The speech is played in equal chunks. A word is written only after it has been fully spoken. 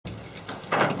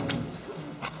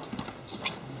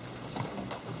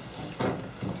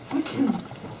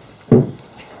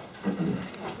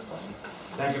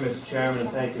you, Mr. Chairman, and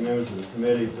thank you, members of the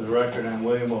committee. For the record, I'm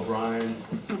William O'Brien.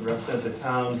 I represent the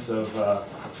towns of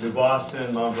New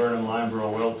Boston, Mount Vernon,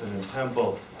 Lineborough, Wilton, and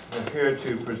Temple. I'm here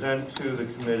to present to the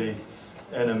committee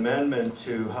an amendment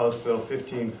to House Bill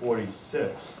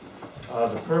 1546.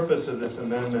 The purpose of this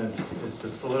amendment is to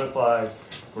solidify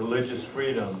religious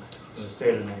freedom in the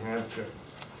state of New Hampshire.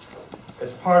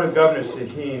 As part of Governor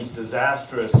Shaheen's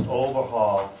disastrous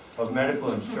overhaul of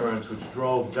medical insurance, which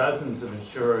drove dozens of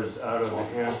insurers out of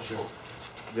New Hampshire,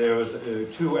 there was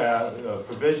two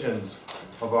provisions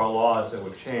of our laws that were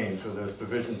changed, or those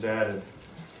provisions added.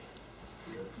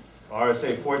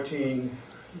 RSA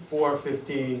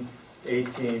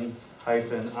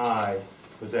 415-18-I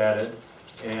was added,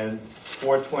 and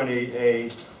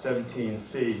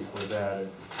 420A-17C was added.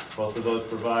 Both of those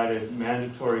provided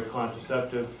mandatory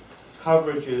contraceptive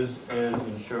coverages and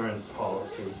insurance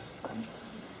policies.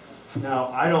 Now,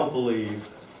 I don't believe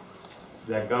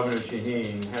that Governor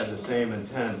Shaheen had the same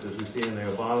intent as we see in the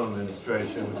Obama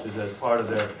administration, which is as part of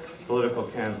their political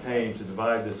campaign to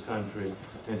divide this country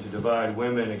and to divide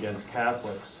women against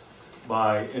Catholics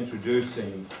by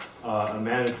introducing a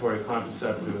mandatory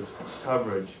contraceptive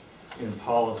coverage in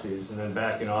policies and then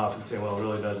backing off and saying, well, it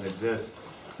really doesn't exist.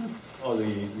 Oh,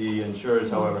 the insurers,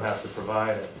 however, have to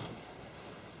provide it.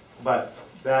 But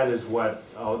that is what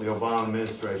the Obama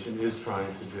administration is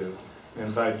trying to do.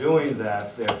 And by doing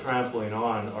that, they're trampling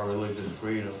on our religious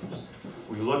freedoms.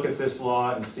 We look at this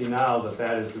law and see now that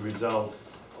that is the result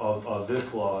of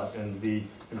this law. And the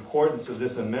importance of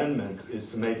this amendment is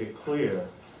to make it clear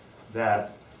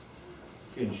that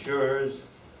insurers,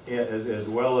 as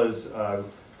well as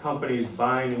companies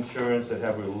buying insurance that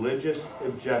have religious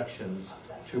objections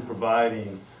to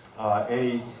providing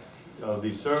any of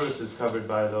these services covered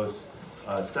by those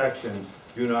sections,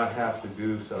 do not have to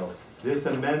do so. This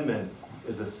amendment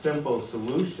is a simple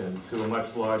solution to a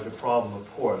much larger problem, of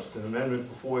course. The amendment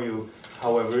before you,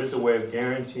 however, is a way of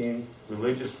guaranteeing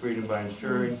religious freedom by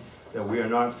ensuring that we are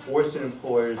not forcing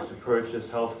employers to purchase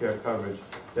health care coverage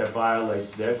that violates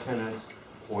their tenets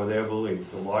or their beliefs.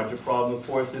 The larger problem, of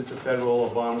course, is the federal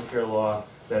Obamacare law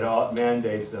that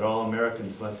mandates that all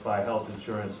Americans must buy health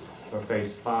insurance or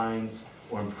face fines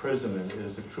or imprisonment. It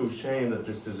is a true shame that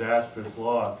this disastrous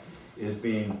law is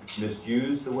being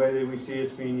misused the way that we see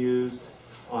it's being used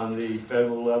on the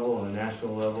federal level, on the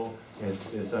national level.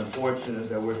 It's unfortunate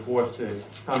that we're forced to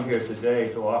come here today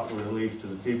to offer relief to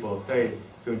the people of faith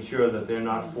to ensure that they're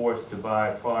not forced to buy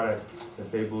a product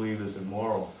that they believe is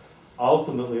immoral.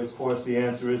 Ultimately, of course, the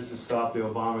answer is to stop the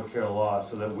Obamacare law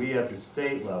so that we at the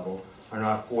state level are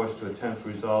not forced to attempt to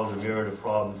resolve the myriad of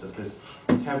problems that this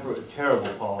terrible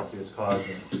policy is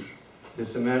causing.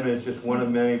 This amendment is just one of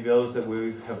many bills that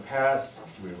we have passed,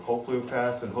 we hopefully will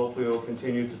pass, and hopefully will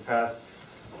continue to pass,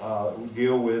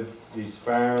 deal with the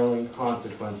spiraling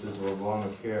consequences of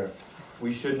Obamacare.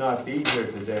 We should not be here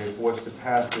today forced to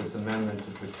pass this amendment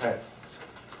to protect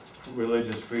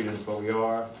religious freedoms, but we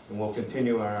are, and will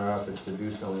continue on our efforts to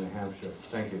do so in New Hampshire.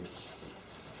 Thank you.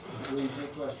 Will you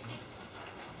take questions?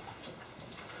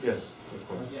 Yes, of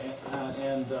course. Okay,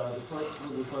 and the clerk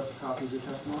will request a copy of your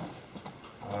testimony?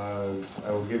 I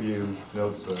will give you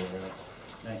notes that I have.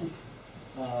 Thank you.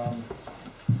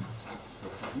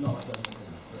 No, it doesn't.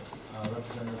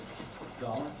 Representative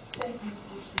Dollar? Thank you,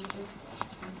 Mr. Speaker.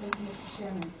 And thank you, Mr.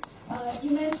 Chairman. You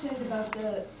mentioned about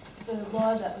the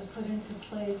law that was put into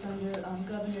place under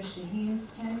Governor Shaheen's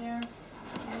tenure.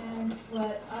 And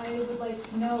what I would like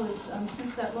to know is,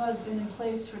 since that law has been in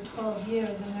place for 12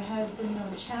 years and there has been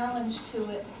no challenge to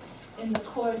it in the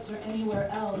courts or anywhere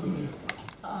else,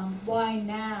 why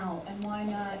now and why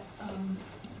not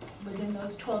within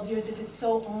those 12 years? If it's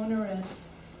so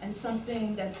onerous and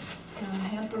something that's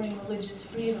hampering religious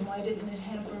freedom, why didn't it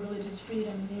hamper religious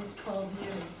freedom in these 12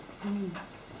 years?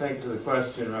 Thank you for the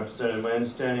question, Representative. My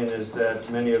understanding is that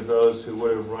many of those who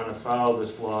would have run afoul of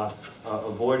this law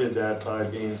avoided that by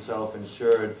being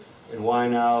self-insured. And why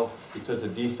now? Because a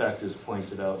defect is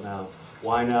pointed out now.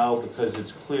 Why now? Because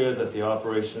it's clear that the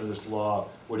operation of this law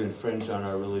would infringe on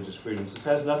our religious freedoms. It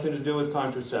has nothing to do with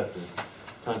contraceptive.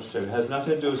 It has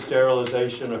nothing to do with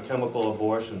sterilization or chemical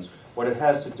abortions. What it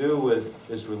has to do with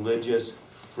is religious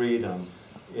freedom.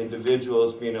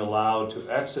 Individuals being allowed to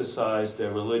exercise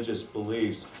their religious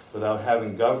beliefs without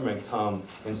having government come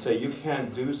and say, you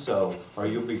can't do so, or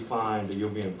you'll be fined, or you'll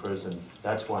be in prison.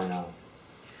 That's why now.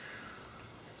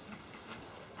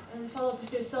 And follow up, if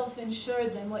they're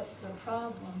self-insured, then what's the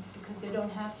problem? Because they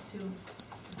don't have to.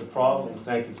 The problem,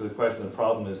 thank you for the question, the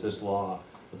problem is this law.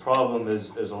 The problem is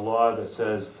a law that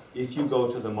says if you go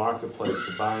to the marketplace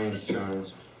to buy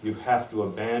insurance, you have to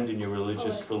abandon your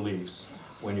religious beliefs.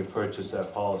 when you purchase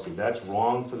that policy. That's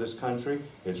wrong for this country.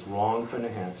 It's wrong for New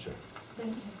Hampshire.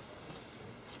 Thank you.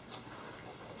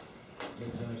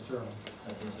 Representative Sherman.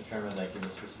 Thank you, Mr. Chairman. Thank you,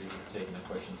 Mr. Speaker, for taking the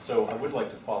question. So I would like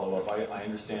to follow up. I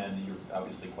understand you're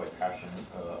obviously quite passionate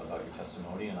about your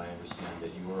testimony, and I understand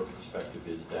that your perspective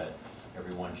is that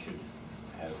everyone should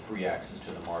have free access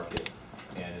to the market,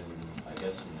 and I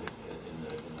guess in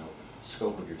the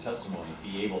scope of your testimony,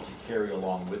 be able to carry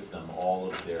along with them all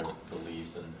of their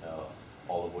beliefs and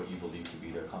all of what you believe to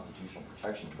be their constitutional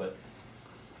protections. But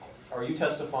are you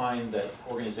testifying that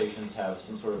organizations have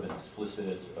some sort of an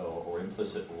explicit or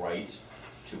implicit right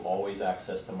to always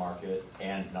access the market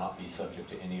and not be subject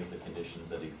to any of the conditions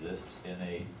that exist in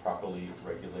a properly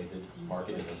regulated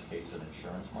market, in this case an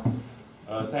insurance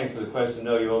market? Thanks for the question.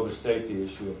 No, you overstate the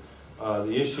issue.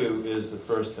 The issue is the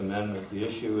First Amendment. The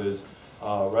issue is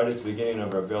right at the beginning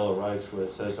of our Bill of Rights, where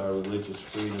it says our religious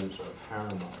freedoms are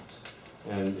paramount.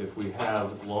 And if we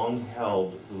have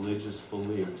long-held religious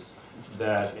beliefs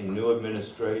that a new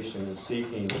administration is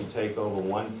seeking to take over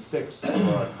 1/6 of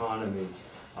our economy,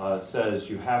 says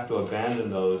you have to abandon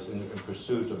those in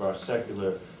pursuit of our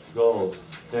secular goals,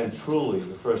 then truly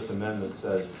the First Amendment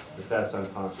says that that's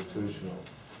unconstitutional.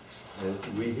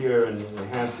 And we here in New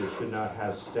Hampshire should not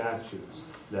have statutes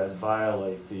that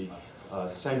violate the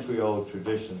century-old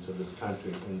traditions of this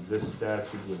country, and this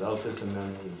statute, without this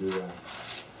amendment, would do that.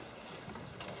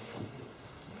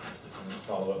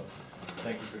 Follow-up.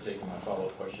 Thank you for taking my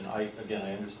follow-up question. Again,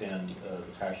 I understand the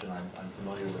passion. I'm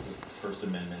familiar with the First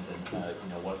Amendment,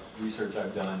 and what research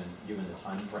I've done, and given the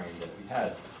time frame that we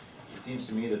had, it seems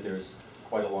to me that there's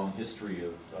quite a long history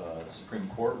of Supreme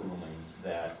Court rulings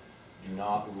that do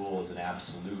not rule as an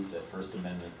absolute that First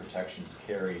Amendment protections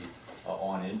carry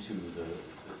on into the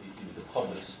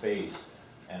public space,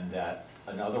 and that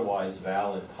an otherwise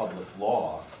valid public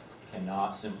law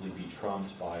cannot simply be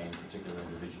trumped by any particular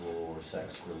individual or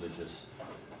sect's religious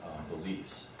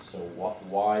beliefs. So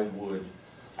why would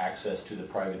access to the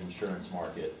private insurance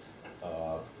market,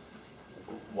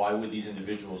 why would these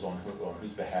individuals on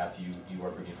whose behalf you are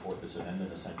bringing forth this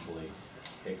amendment essentially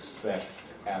expect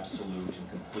absolute and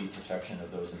complete protection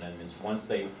of those amendments once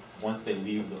they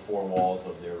leave the four walls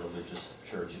of their religious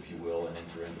church, if you will, and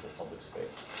enter into the public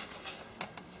space?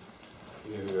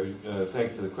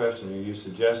 Thanks for the question. Are you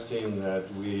suggesting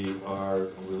that we are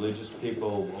religious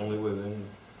people only within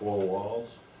four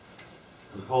walls?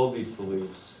 We hold these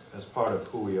beliefs as part of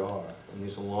who we are, and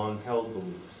these are long-held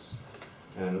beliefs.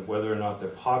 And whether or not they're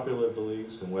popular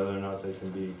beliefs, and whether or not they can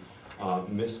be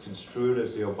misconstrued,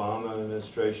 as the Obama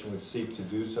administration would seek to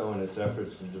do so in its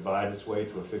efforts to divide its way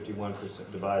to a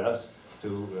 51%, divide us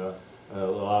to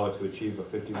allow it to achieve a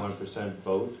 51%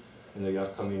 vote in the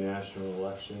upcoming national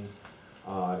election,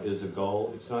 is a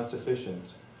goal. It's not sufficient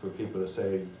for people to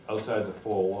say, outside the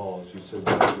four walls, you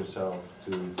subject yourself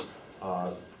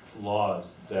to laws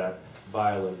that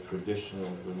violate traditional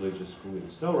religious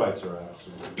beliefs. No rights are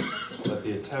absolute, but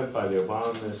the attempt by the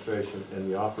Obama administration in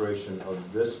the operation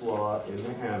of this law in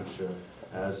New Hampshire,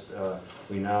 as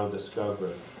we now discover,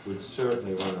 would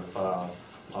certainly run afoul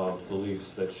of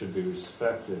beliefs that should be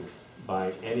respected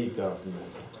by any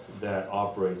government that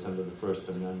operates under the First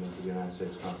Amendment of the United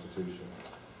States Constitution.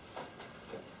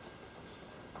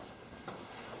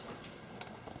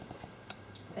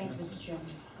 Thank you, Mr. Chairman.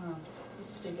 Mr.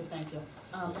 Speaker, thank you.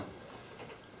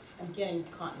 I'm getting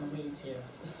caught in the weeds here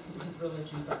with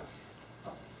religion, but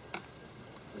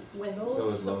when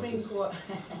those Supreme Court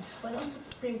when those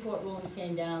Supreme Court rulings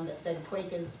came down that said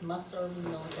Quakers must serve in the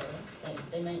military,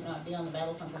 they may not be on the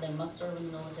battlefront, but they must serve in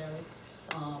the military.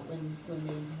 When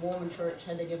the Mormon Church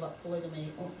had to give up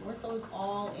polygamy, weren't those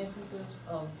all instances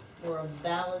of where a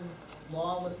valid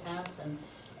law was passed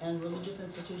and religious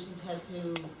institutions had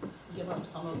to give up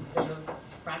some of their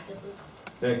practices?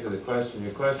 Thank you for the question.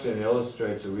 Your question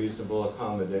illustrates a reasonable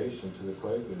accommodation to the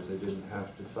Quakers. They didn't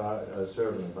have to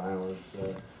serve in a violent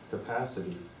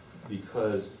capacity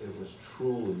because it was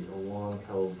truly a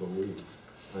long-held belief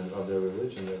of their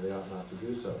religion that they ought not to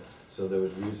do so. So there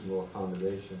was reasonable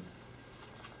accommodation.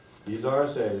 These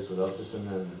RSAs, without this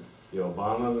amendment, the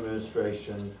Obama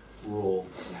administration rule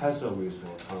has no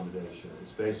reasonable accommodation.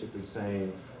 It's basically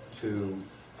saying to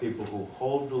people who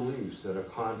hold beliefs that are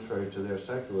contrary to their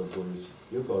secular beliefs,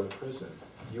 you'll go to prison.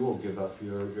 You will give up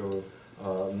your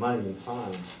money and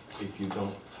time if you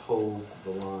don't toe the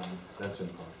line. That's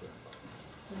improper.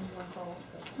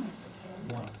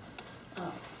 One.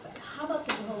 But how about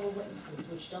the Jehovah's Witnesses,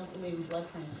 which don't believe in blood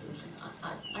transfusions?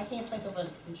 I can't think of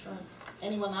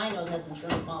anyone I know that has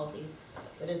insurance policy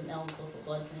that isn't eligible for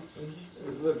blood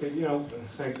transfusions. Look, you know,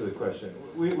 thanks for the question.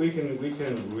 We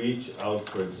can reach out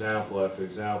for example after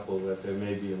example that there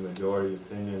may be a majority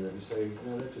opinion that we say,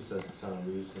 no, that just doesn't sound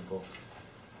reasonable.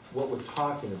 What we're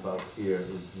talking about here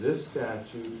is this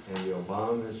statute and the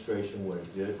Obama administration,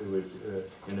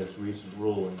 in its recent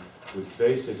ruling, which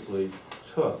basically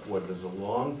took what is a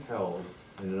long held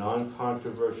and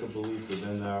non-controversial belief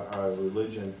within our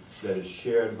religion that is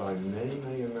shared by many,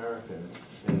 many Americans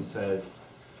and said,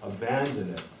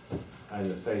 abandon it in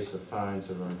the face of fines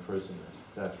or imprisonment.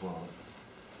 That's wrong.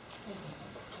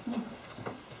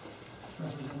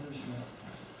 Representative Schmidt.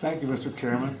 Thank you, Mr.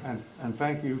 Chairman, and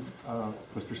thank you,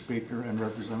 Mr. Speaker and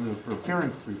Representative, for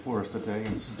appearing before us today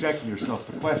and subjecting yourself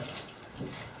to questions.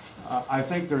 I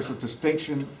think there's a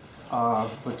distinction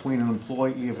between an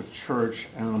employee of a church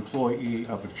and an employee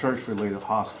of a church-related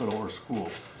hospital or school.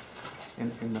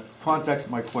 In the context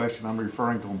of my question, I'm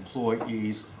referring to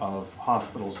employees of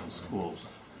hospitals and schools.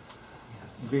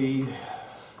 The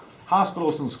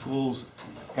hospitals and schools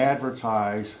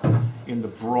advertise in the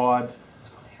broad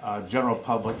general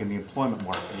public in the employment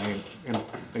market. And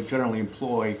they generally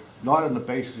employ not on the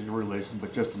basis of your religion,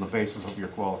 but just on the basis of your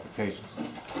qualifications.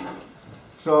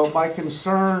 So my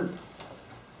concern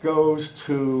goes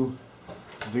to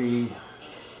the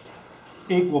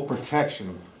equal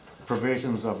protection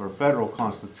provisions of our federal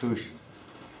Constitution.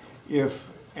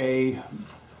 If an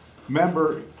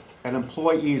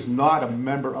employee is not a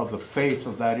member of the faith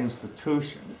of that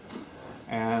institution,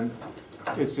 and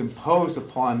it's imposed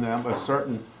upon them a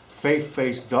certain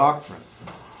faith-based doctrine,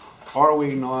 are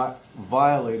we not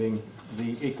violating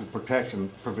the equal protection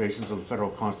provisions of the federal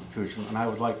Constitution? And I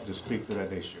would like to speak to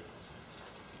that issue.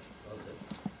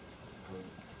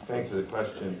 Thanks for the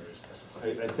question.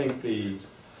 I think the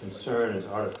concern is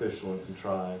artificial and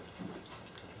contrived.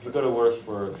 If you go to work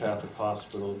for a Catholic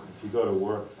hospital, if you go to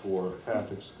work for a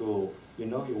Catholic school, you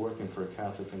know you're working for a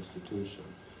Catholic institution.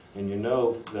 And you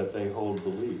know that they hold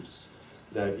beliefs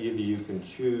that either you can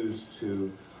choose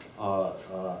to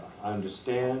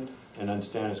understand, and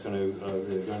understand it's they're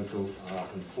going to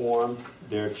inform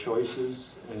their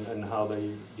choices and how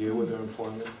they deal with their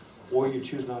employment, or you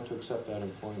choose not to accept that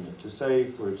employment. To say,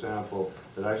 for example,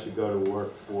 that I should go to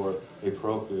work for a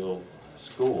parochial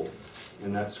school,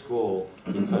 and that school,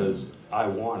 because I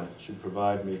want it, should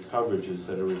provide me coverages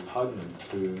that are repugnant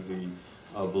to the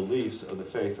beliefs of the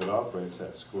faith that operates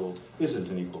that school, isn't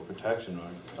an equal protection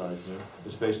argument.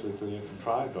 It's basically a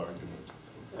contrived argument.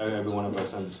 Every one of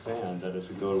us understand that as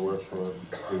we go to work for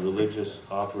a religious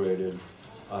operated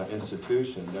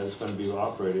institution, that it's going to be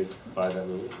operated by that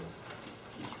religion.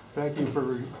 Thank you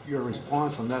for your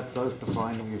response, and that does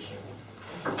define the issue.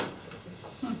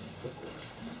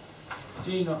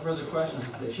 Seeing no further questions,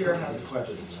 the chair has a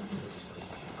question.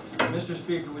 Mr.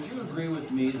 Speaker, would you agree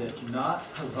with me that not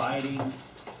providing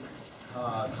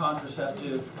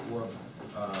contraceptive or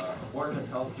abortive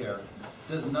health care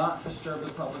does not disturb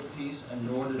the public peace, and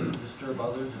nor does it disturb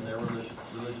others in their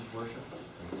religious worship?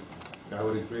 I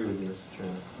would agree with you, Mr.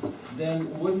 Chairman.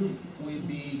 Then wouldn't we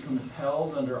be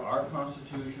compelled under our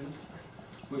Constitution,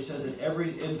 which says that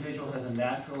every individual has a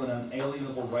natural and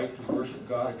unalienable right to worship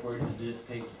God according to the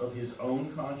dictates of his own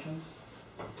conscience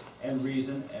and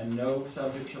reason, and no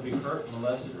subject shall be hurt,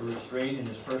 molested, or restrained in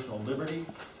his personal liberty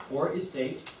or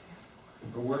estate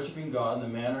for worshiping God in the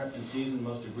manner and season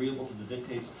most agreeable to the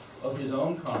dictates of his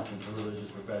own conscience or religious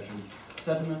profession,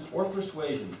 sentiments, or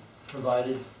persuasion,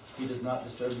 provided he does not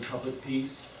disturb the public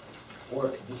peace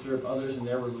or disturb others in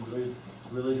their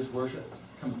religious worship,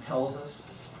 compels us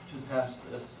to pass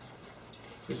this?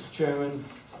 Mr. Chairman,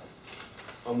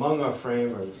 among our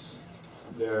framers,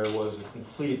 there was a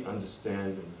complete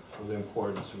understanding of the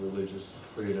importance of religious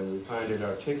freedom. We find it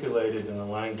articulated in the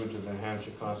language of the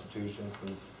Hampshire Constitution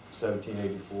from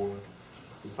 1784.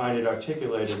 We find it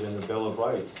articulated in the Bill of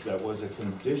Rights that was a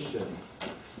condition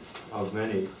of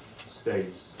many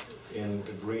states in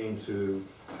agreeing to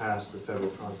pass the federal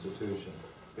Constitution.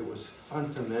 It was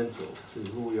fundamental to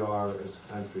who we are as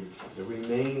a country. It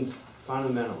remains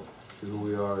fundamental to who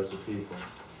we are as a people,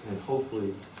 and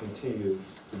hopefully continue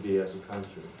to be as a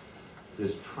country.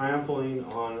 This trampling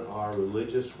on our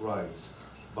religious rights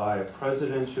by a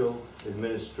presidential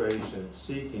administration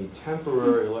seeking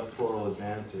temporary electoral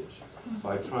advantage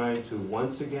by trying to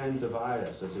once again divide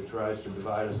us, as it tries to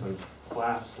divide us on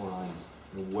class lines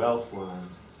and wealth lines,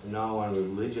 and now on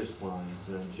religious lines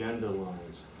and on gender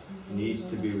lines, needs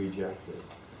to be rejected.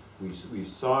 We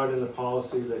saw it in the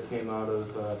policy that came out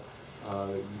of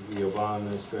the Obama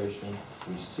administration.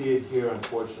 We see it here,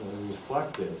 unfortunately,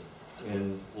 reflected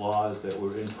in laws that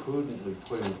were imprudently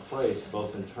put in place,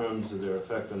 both in terms of their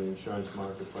effect on the insurance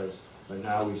marketplace, but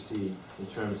now we see in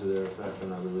terms of their effect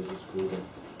on our religious freedom.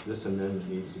 This amendment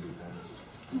needs to be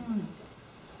passed.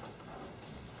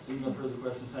 Seeing no further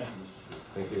questions, thank you, Mr. Speaker.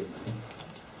 Thank you.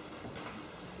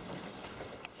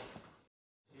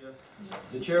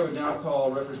 The chair would now call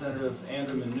Representative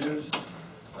Andrew Manuse,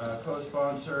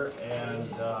 co-sponsor, and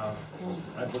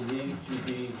I believe to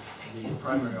be the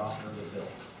primary author of the bill.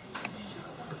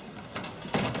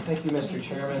 Thank you, Mr.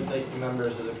 Chairman. Thank you,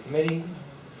 members of the committee,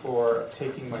 for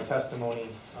taking my testimony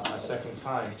a second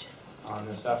time on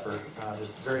this effort, this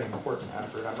very important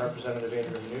effort. I'm Representative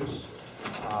Andrew Manuse,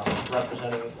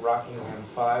 representing Rockingham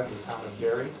 5, the town of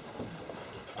Derry.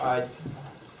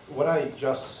 What I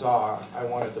just saw, I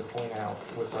wanted to point out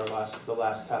with the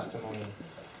last testimony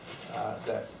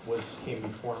that came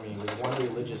before me, was one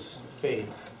religious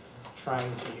faith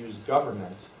trying to use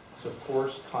government to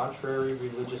force contrary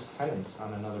religious tenets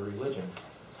on another religion.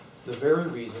 The very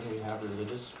reason we have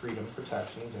religious freedom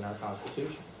protections in our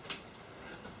Constitution.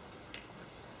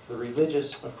 The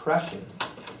religious oppression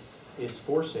is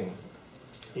forcing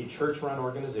a church-run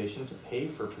organization to pay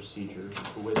for procedures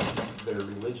which their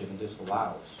religion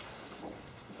disallows.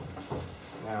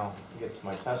 Now, get to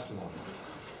my testimony.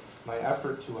 My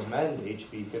effort to amend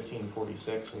HB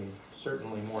 1546, a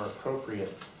certainly more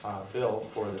appropriate bill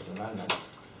for this amendment,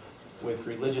 with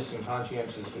religious and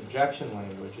conscientious objection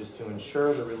language, is to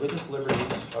ensure the religious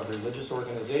liberties of religious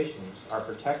organizations are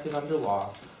protected under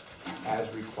law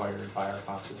as required by our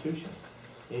Constitution.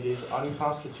 It is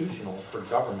unconstitutional for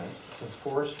government to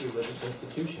force religious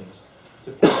institutions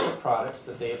to pay for products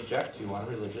that they object to on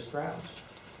religious grounds.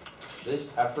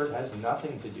 This effort has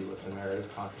nothing to do with the merit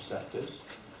of contraceptives,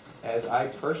 as I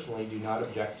personally do not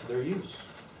object to their use.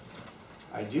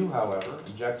 I do, however,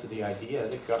 object to the idea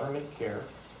that government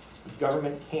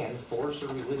can force a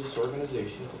religious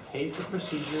organization to pay for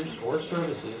procedures or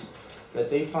services that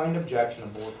they find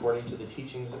objectionable according to the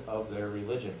teachings of their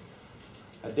religion.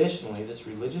 Additionally, this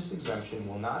religious exemption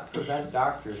will not prevent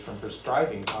doctors from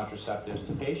prescribing contraceptives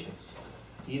to patients,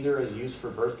 either as use for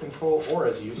birth control or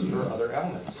as use for other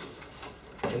ailments.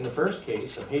 In the first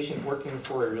case, a patient working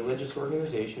for a religious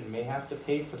organization may have to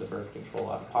pay for the birth control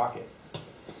out of pocket,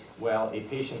 while a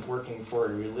patient working for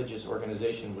a religious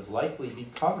organization would likely be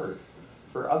covered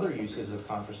for other uses of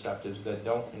contraceptives that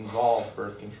don't involve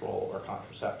birth control or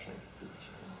contraception,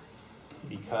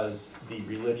 because the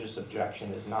religious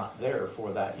objection is not there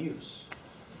for that use.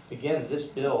 Again, this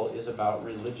bill is about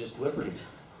religious liberty.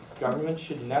 Government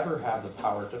should never have the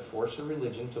power to force a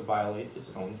religion to violate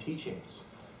its own teachings.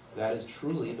 That is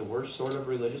truly the worst sort of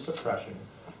religious oppression,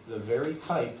 the very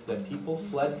type that people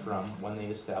fled from when they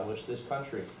established this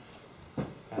country.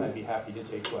 And I'd be happy to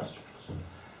take questions.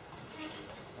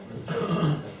 Thank you,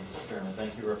 Mr. Chairman.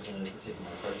 Thank you, Representative, for taking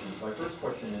my questions. My first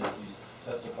question is,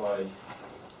 you testified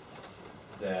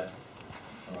that,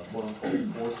 quote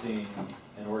unquote, forcing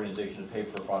an organization to pay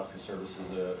for a product or services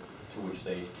to which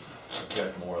they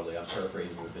object morally, I'm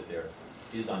paraphrasing a bit there,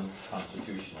 is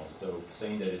unconstitutional. So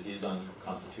saying that it is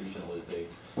unconstitutional is a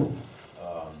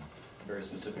very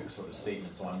specific sort of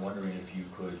statement. So I'm wondering if you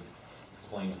could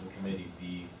explain to the committee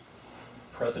the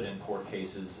precedent court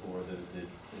cases or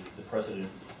the precedent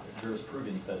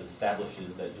jurisprudence that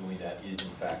establishes that doing that is in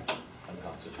fact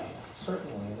unconstitutional.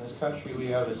 Certainly. In this country we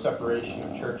have a separation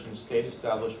of church and state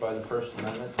established by the First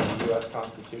Amendment to the U.S.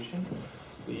 Constitution.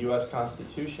 The U.S.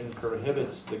 Constitution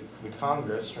prohibits the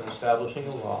Congress from establishing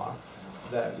a law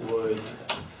that would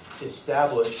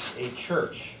establish a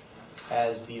church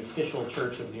as the official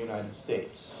church of the United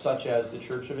States, such as the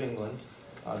Church of England,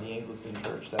 the Anglican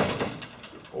Church that is,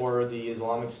 or the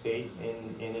Islamic State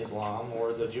in Islam,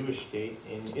 or the Jewish state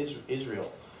in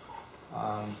Israel.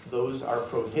 Those are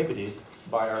prohibited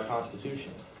by our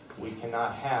Constitution. We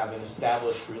cannot have an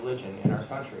established religion in our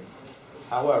country.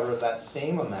 However, that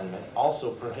same amendment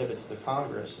also prohibits the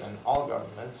Congress and all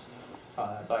governments,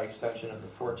 by extension of the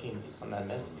 14th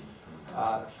Amendment,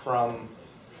 from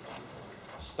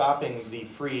stopping the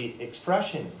free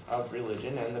expression of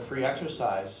religion and the free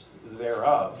exercise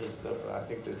thereof, is I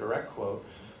think the direct quote.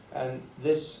 And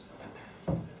this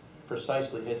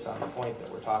precisely hits on the point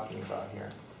that we're talking about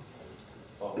here.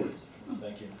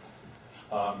 Thank you.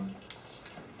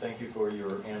 Thank you for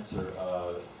your answer.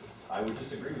 I would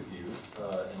disagree with you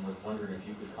and was wondering if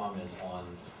you could comment on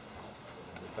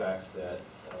the fact that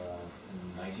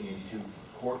in the 1982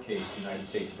 court case, United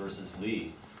States versus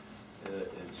Lee, the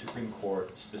Supreme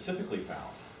Court specifically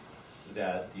found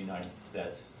that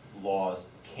laws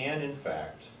can in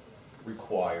fact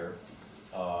require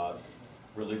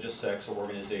religious sects or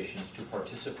organizations to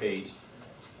participate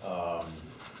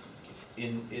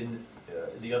in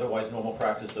the otherwise normal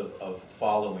practice of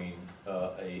following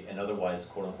an otherwise,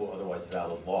 quote-unquote, otherwise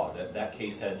valid law. That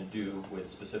case had to do with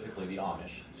specifically the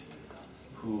Amish,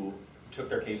 who took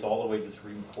their case all the way to the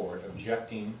Supreme Court,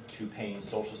 objecting to paying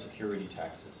Social Security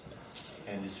taxes.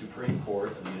 And the Supreme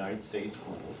Court of the United States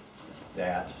ruled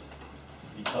that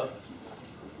because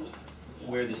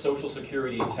where the Social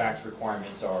Security tax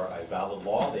requirements are a valid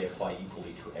law, they apply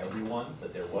equally to everyone,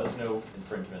 that there was no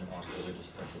infringement on religious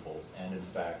principles, and in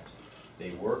fact,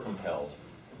 they were compelled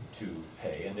to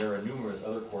pay. And there are numerous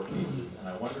other court cases, and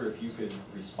I wonder if you could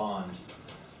respond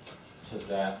to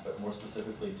that, but more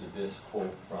specifically to this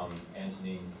quote from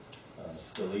Antonin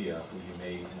Scalia, who you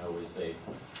may know is a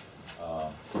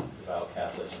devout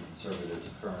Catholic and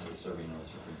conservative currently serving on the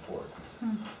Supreme Court.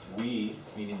 We,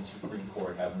 meaning the Supreme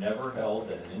Court, have never held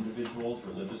that an individual's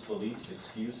religious beliefs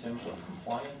excuse him from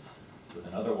compliance with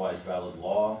an otherwise valid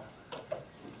law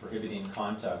prohibiting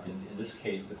conduct. In this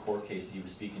case, the court case that he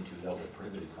was speaking to dealt with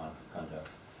prohibited conduct.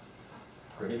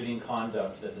 Prohibiting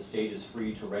conduct that the state is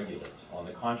free to regulate. On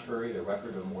the contrary, the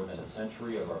record of more than a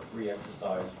century of our free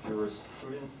exercise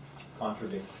jurisprudence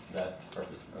contradicts that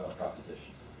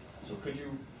proposition. So could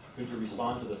you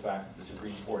respond to the fact that the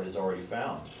Supreme Court has already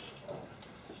found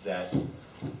that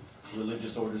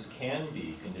religious orders can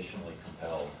be conditionally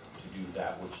compelled to do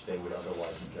that which they would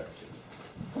otherwise object to?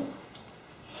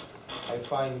 I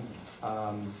find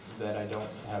that I don't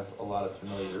have a lot of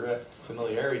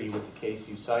familiarity with the case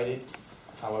you cited.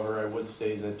 However, I would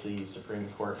say that the Supreme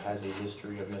Court has a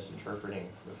history of misinterpreting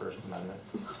the First Amendment.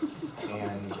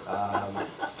 And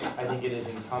I think it is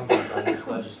incumbent on this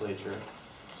legislature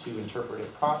to interpret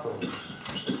it properly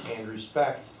and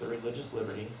respect the religious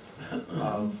liberty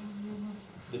of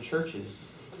the churches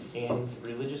and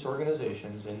religious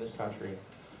organizations in this country.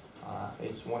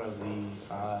 It's one of the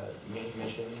main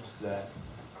missions that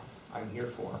I'm here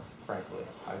for, frankly.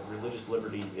 Religious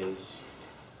liberty is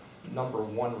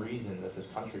 #1 reason that this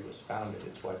country was founded.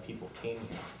 It's why people came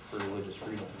here, for religious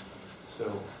freedom.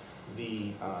 So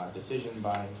the decision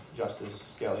by Justice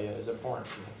Scalia is abhorrent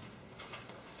to me.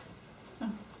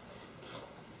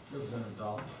 Representative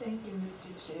Dahl. Thank you, Mr.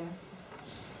 Chair.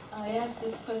 I asked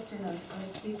this question of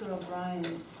Speaker O'Brien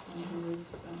when he was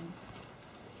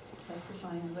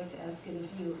testifying. I'd like to ask it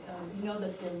of you. You know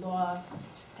that the law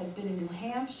has been in New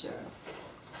Hampshire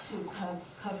to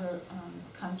cover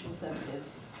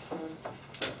contraceptives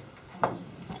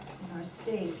in our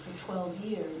state for 12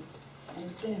 years. And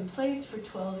it's been in place for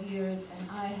 12 years,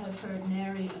 and I have heard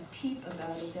nary a peep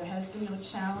about it. There has been no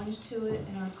challenge to it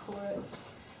in our courts.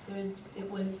 It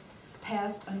was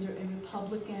passed under a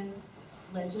Republican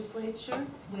legislature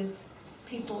with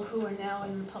people who are now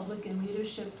in Republican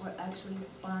leadership were actually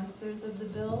sponsors of the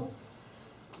bill.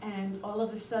 And all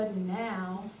of a sudden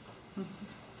now,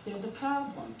 there's a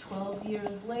problem 12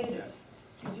 years later.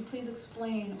 Could you please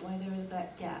explain why there is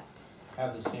that gap? I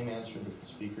have the same answer that the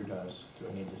speaker does. Do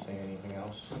I need to say anything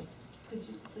else? Could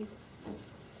you please?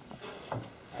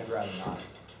 I'd rather not.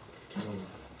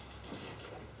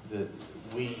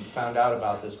 We found out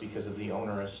about this because of the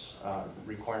onerous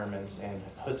requirements and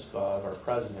chutzpah of our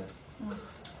president.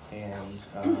 And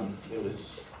it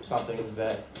was something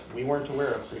that we weren't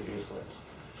aware of previously.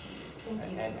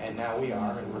 Thank you. And now we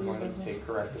are, and we're going to take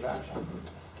corrective action.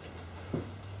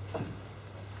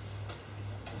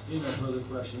 Seeing no further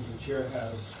questions, the chair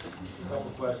has a couple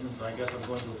of questions, but I guess I'm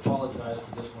going to apologize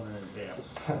for this one in advance.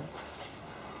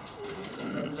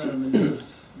 Representative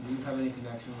Manuse, do you have any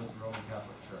connection with the Roman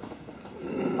Catholic Church?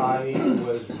 I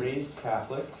was raised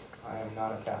Catholic. I am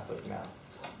not a Catholic now.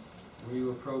 Were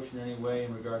you approached in any way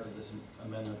in regard to this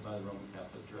amendment by the Roman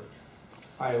Catholic Church?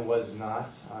 I was not.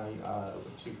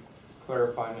 To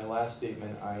clarify my last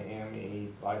statement, I am a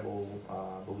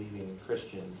Bible-believing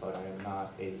Christian, but I am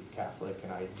not a Catholic,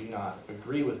 and I do not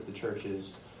agree with the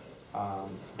Church's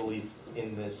belief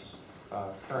in this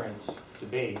current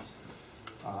debate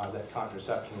that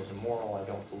contraception is immoral. I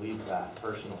don't believe that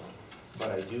personally,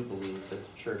 but I do believe that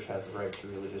the Church has the right to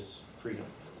religious freedom.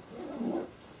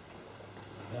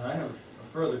 And I have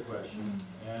a further question,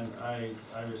 and I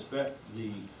respect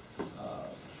the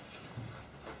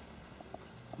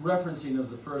referencing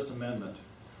of the First Amendment,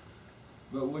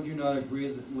 but would you not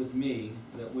agree with me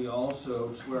that we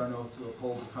also swear an oath to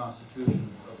uphold the Constitution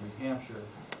of New Hampshire,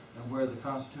 and where the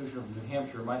Constitution of New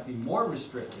Hampshire might be more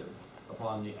restrictive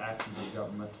upon the actions of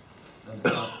government than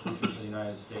the Constitution of the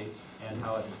United States, and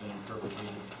how it has been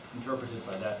interpreted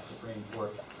by that Supreme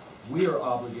Court? We are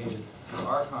obligated to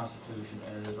our Constitution,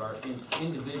 and it is our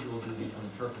individual duty to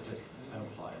interpret it and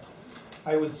apply it.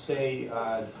 I would say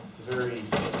very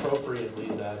appropriately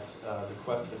that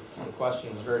the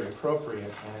question is very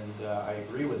appropriate, and I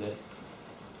agree with it,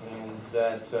 and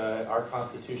that our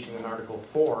Constitution in Article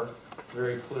 4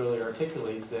 very clearly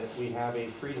articulates that we have a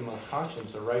freedom of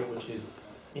conscience, a right which is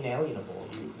inalienable.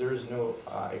 There is no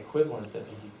equivalent that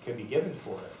can be given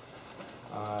for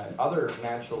it. Other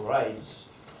natural rights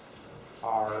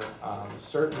are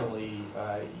certainly,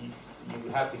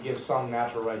 you have to give some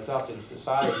natural rights up in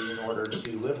society in order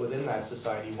to live within that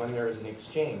society when there is an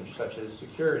exchange, such as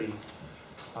security,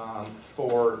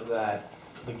 for the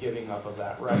giving up of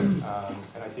that right. And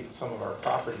I think some of our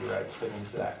property rights fit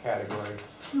into that category.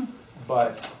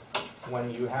 But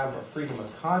when you have a freedom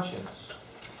of conscience,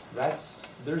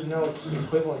 there's no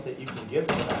equivalent that you can give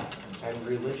to that. And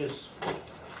religious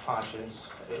conscience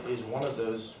is one of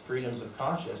those freedoms of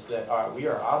conscience that we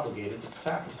are obligated to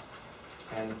protect.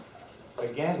 And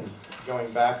again,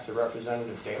 going back to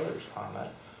Representative Taylor's comment,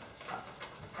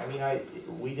 I mean,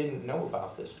 we didn't know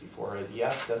about this before.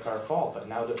 Yes, that's our fault, but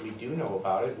now that we do know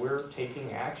about it, we're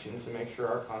taking action to make sure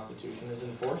our Constitution is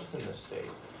enforced in this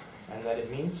state, and that it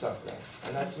means something,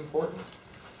 and that's important.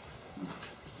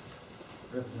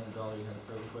 Representative Dahl, you had a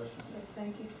further question? Yes,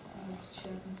 thank you,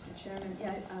 Mr. Chairman.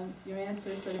 Yeah, your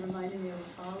answer sort of reminded me of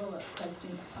a follow-up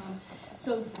question.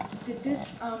 So did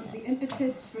this, the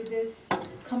impetus for this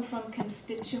come from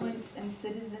constituents and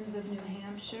citizens of New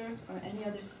Hampshire or any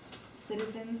other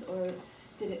citizens, or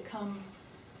did it come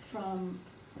from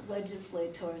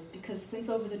legislators? Because since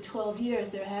over the 12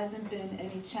 years there hasn't been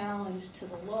any challenge to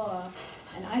the law,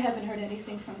 and I haven't heard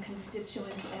anything from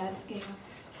constituents asking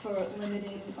for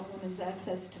limiting a woman's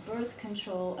access to birth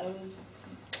control.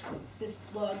 This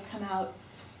law come out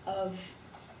of,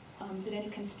 did any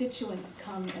constituents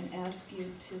come and ask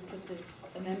you to put this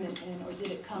amendment in, or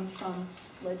did it come from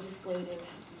legislative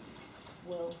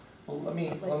will? Well, let me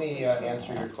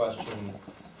answer your question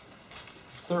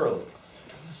thoroughly.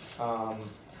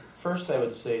 First, I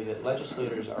would say that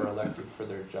legislators are elected for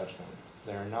their judgment.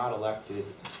 They are not elected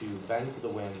to bend to the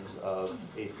whims of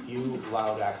a few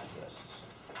loud activists.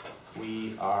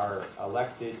 We are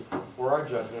elected for our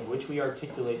judgment, which we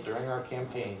articulate during our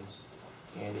campaigns,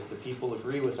 and if the people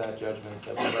agree with that judgment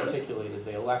that we've articulated,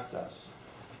 they elect us.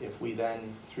 If we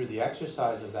then, through the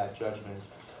exercise of that judgment,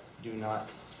 do not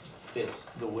fit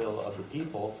the will of the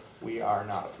people, we are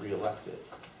not reelected.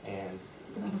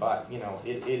 But you know,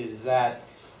 it is that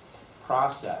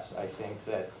process, I think,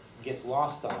 that gets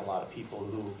lost on a lot of people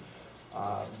who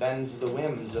bend to the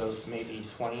whims of maybe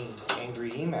 20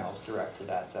 angry emails directed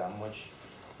at them,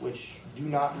 which do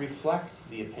not reflect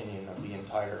the opinion of the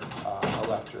entire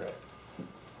electorate.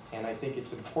 And I think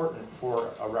it's important for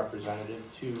a representative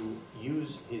to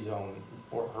use his own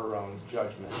or her own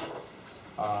judgment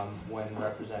when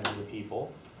representing the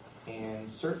people, and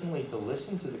certainly to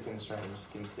listen to the concerns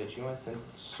of constituents, and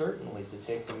certainly to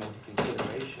take them into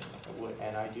consideration.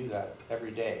 And I do that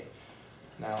every day.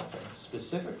 Now, to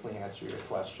specifically answer your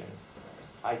question,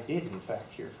 I did in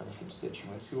fact hear from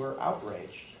constituents who are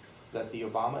outraged that the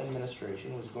Obama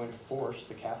administration was going to force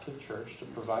the Catholic Church to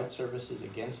provide services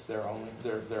against their own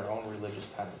religious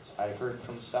tenets. I heard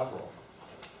from several.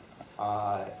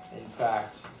 In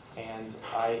fact, and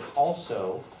I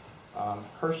also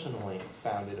personally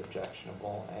found it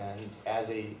objectionable, and as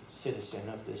a citizen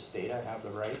of this state, I have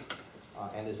the right,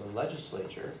 and as a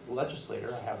legislator,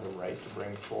 I have the right to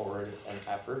bring forward an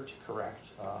effort to correct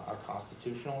a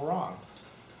constitutional wrong.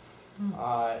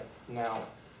 Now,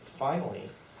 finally,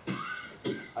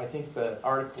 I think the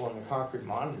article in the Concord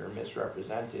Monitor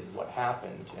misrepresented what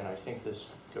happened, and I think this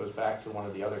goes back to one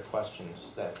of the other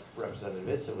questions that Representative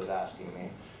Itza was asking me.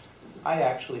 I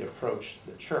actually approached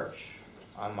the church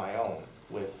on my own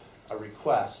with a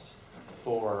request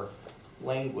for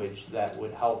language that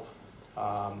would help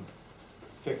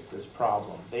fix this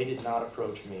problem. They did not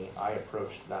approach me, I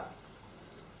approached them.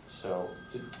 So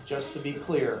just to be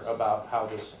clear about how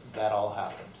that all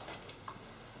happened.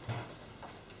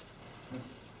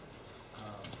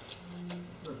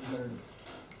 Representative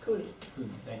Cooney.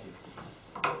 Thank you.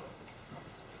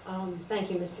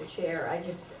 Thank you, Mr. Chair.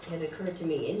 It occurred to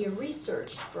me, in your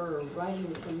research for writing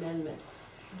this amendment,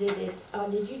 did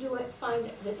you find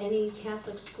that any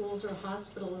Catholic schools or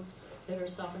hospitals that are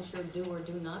self-insured do or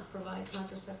do not provide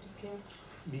contraceptive care?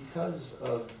 Because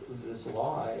of this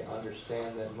law, I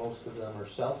understand that most of them are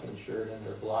self-insured and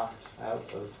they're blocked out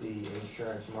of the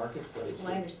insurance marketplace.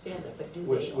 Well, I understand that, but do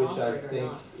Which they I offer it or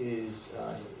think not?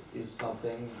 is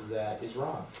something that is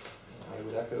wrong. I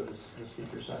would echo the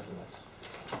speaker's sentiments.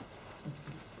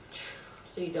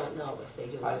 So you don't know if they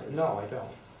do or do not? No, I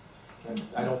don't.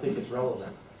 I don't think it's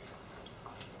relevant.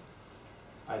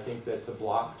 I think that to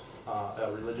block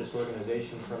a religious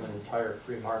organization from an entire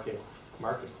free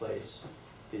marketplace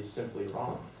is simply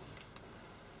wrong.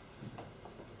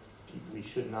 We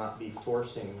should not be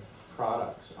forcing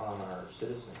products on our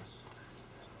citizens.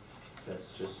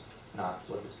 That's just not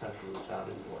what this country was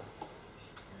founded for.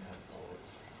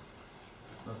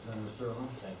 Representative Sterling?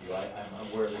 Thank you.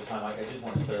 I'm aware of the time. I did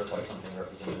want to clarify something,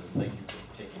 Representative. Thank you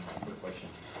for taking my quick question.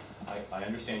 I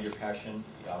understand your passion.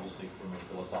 Obviously, from a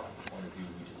philosophical point of view,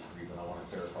 we disagree, but I want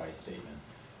to clarify a statement.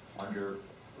 Under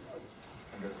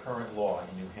current law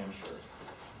in New Hampshire,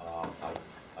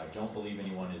 I don't believe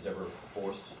anyone is ever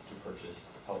forced to purchase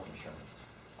health insurance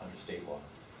under state law.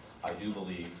 I do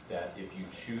believe that if you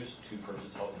choose to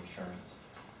purchase health insurance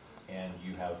and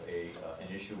you have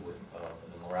an issue with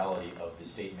the morality of the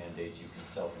state mandates, you can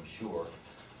self-insure,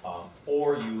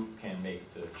 or you can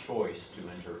make the choice to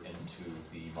enter into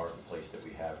the marketplace that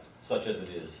we have, such as it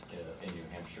is in New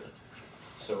Hampshire.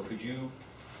 So could you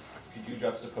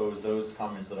juxtapose those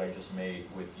comments that I just made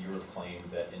with your claim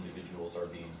that individuals are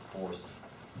being forced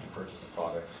to purchase a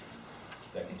product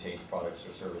that contains products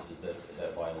or services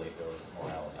that violate their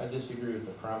morality? I disagree with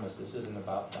the premise. This isn't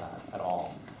about that at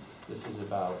all. This is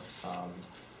about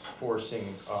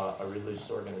forcing a religious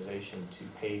organization to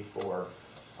pay for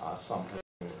something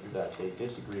that they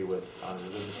disagree with on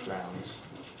religious grounds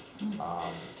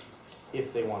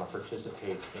if they want to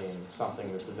participate in something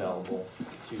that's available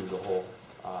to the whole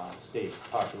state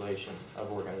population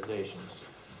of organizations.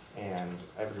 And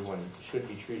everyone should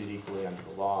be treated equally under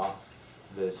the law.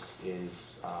 This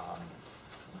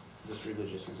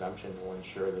religious exemption will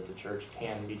ensure that the church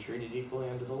can be treated equally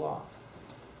under the law.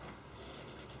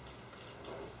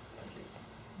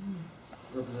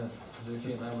 Representative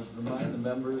Pizzuti, and I would remind the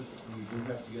members, we do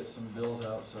have to get some bills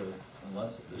out, so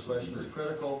unless the question is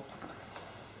critical.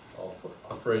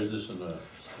 I'll phrase this in a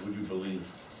would you believe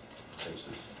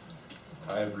basis.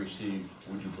 I have received,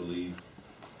 would you believe,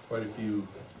 quite a few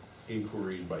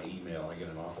inquiries by email. I get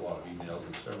an awful lot of emails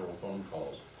and several phone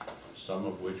calls, some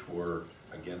of which were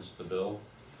against the bill,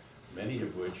 many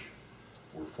of which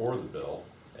were for the bill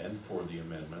and for the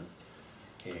amendment,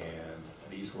 and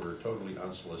these were totally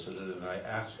unsolicited, and I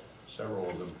asked several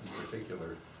of them in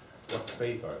particular, what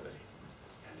faith are they?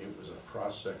 And it was a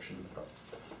cross-section,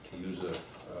 to use a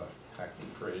hacking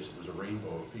phrase, it was a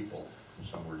rainbow of people.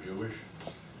 Some were Jewish,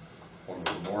 one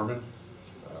was Mormon,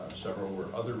 several were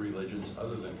other religions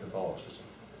other than Catholicism.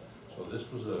 So this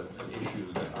was an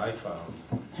issue that I found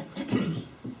was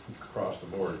across the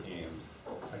board, and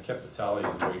I kept a tally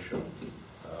of the ratio.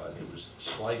 It was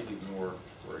slightly more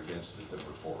were against it than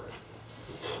were for it.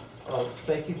 Well,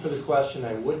 thank you for the question.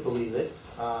 I would believe it.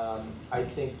 I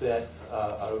think that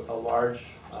a large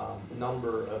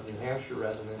number of New Hampshire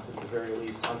residents, at the very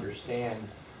least, understand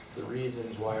the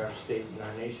reasons why our state and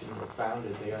our nation were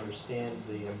founded. They understand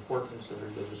the importance of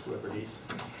religious liberties.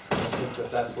 I think that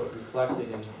that's what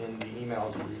reflected in the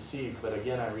emails we received. But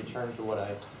again, I return to what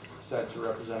I said to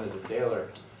Representative Daylor.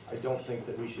 I don't think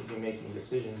that we should be making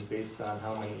decisions based on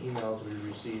how many emails we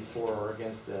receive for or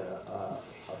against a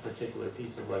particular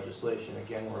piece of legislation.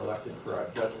 Again, we're elected for our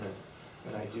judgment,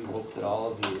 and I do hope that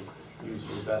all of you use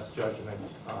your best judgment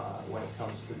when it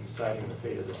comes to deciding the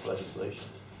fate of this legislation.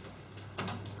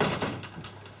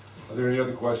 Are there any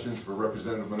other questions for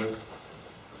Representative Manuse?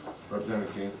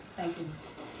 Representative King. Thank you,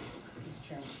 Mr.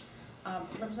 Chairman.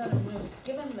 Representative Manuse,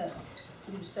 given that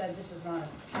you said this is not a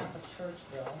Catholic Church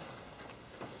bill,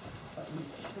 but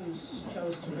you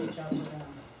chose to reach out to them,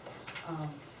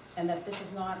 and that this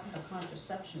is not a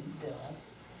contraception bill,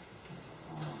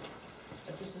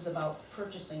 that this is about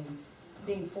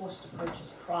being forced to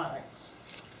purchase products,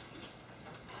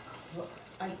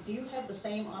 do you have the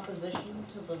same opposition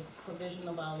to the provision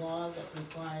of our law that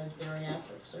requires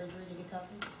bariatric surgery to be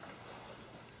covered?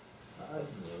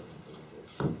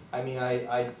 I mean,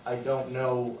 I don't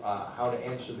know how to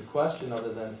answer the question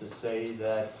other than to say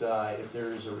that if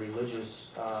there is a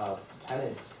religious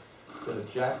tenet that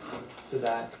objects to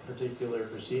that particular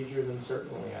procedure, then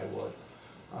certainly I would.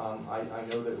 I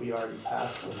know that we already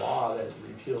passed the law that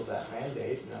repealed that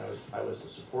mandate, and I was a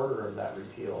supporter of that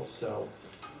repeal, so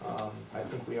I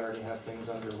think we already have things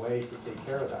underway to take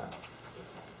care of that.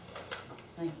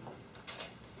 Thank you.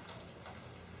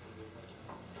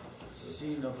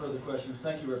 See no further questions.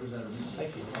 Thank you, Representative.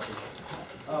 Thank you.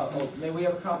 May we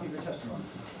have a copy of your testimony?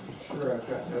 Sure, I've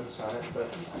got notes on it,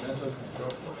 but That's okay.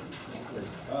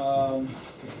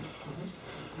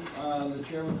 The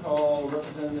chair would call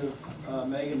Representative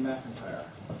Megan McIntyre.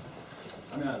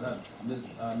 I mean, not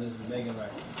Ms. Megan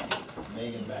McIntyre.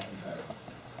 Megan McIntyre.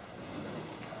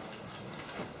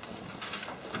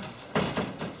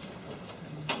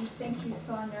 You think you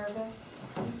so nervous?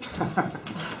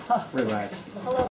 Relax. Hello.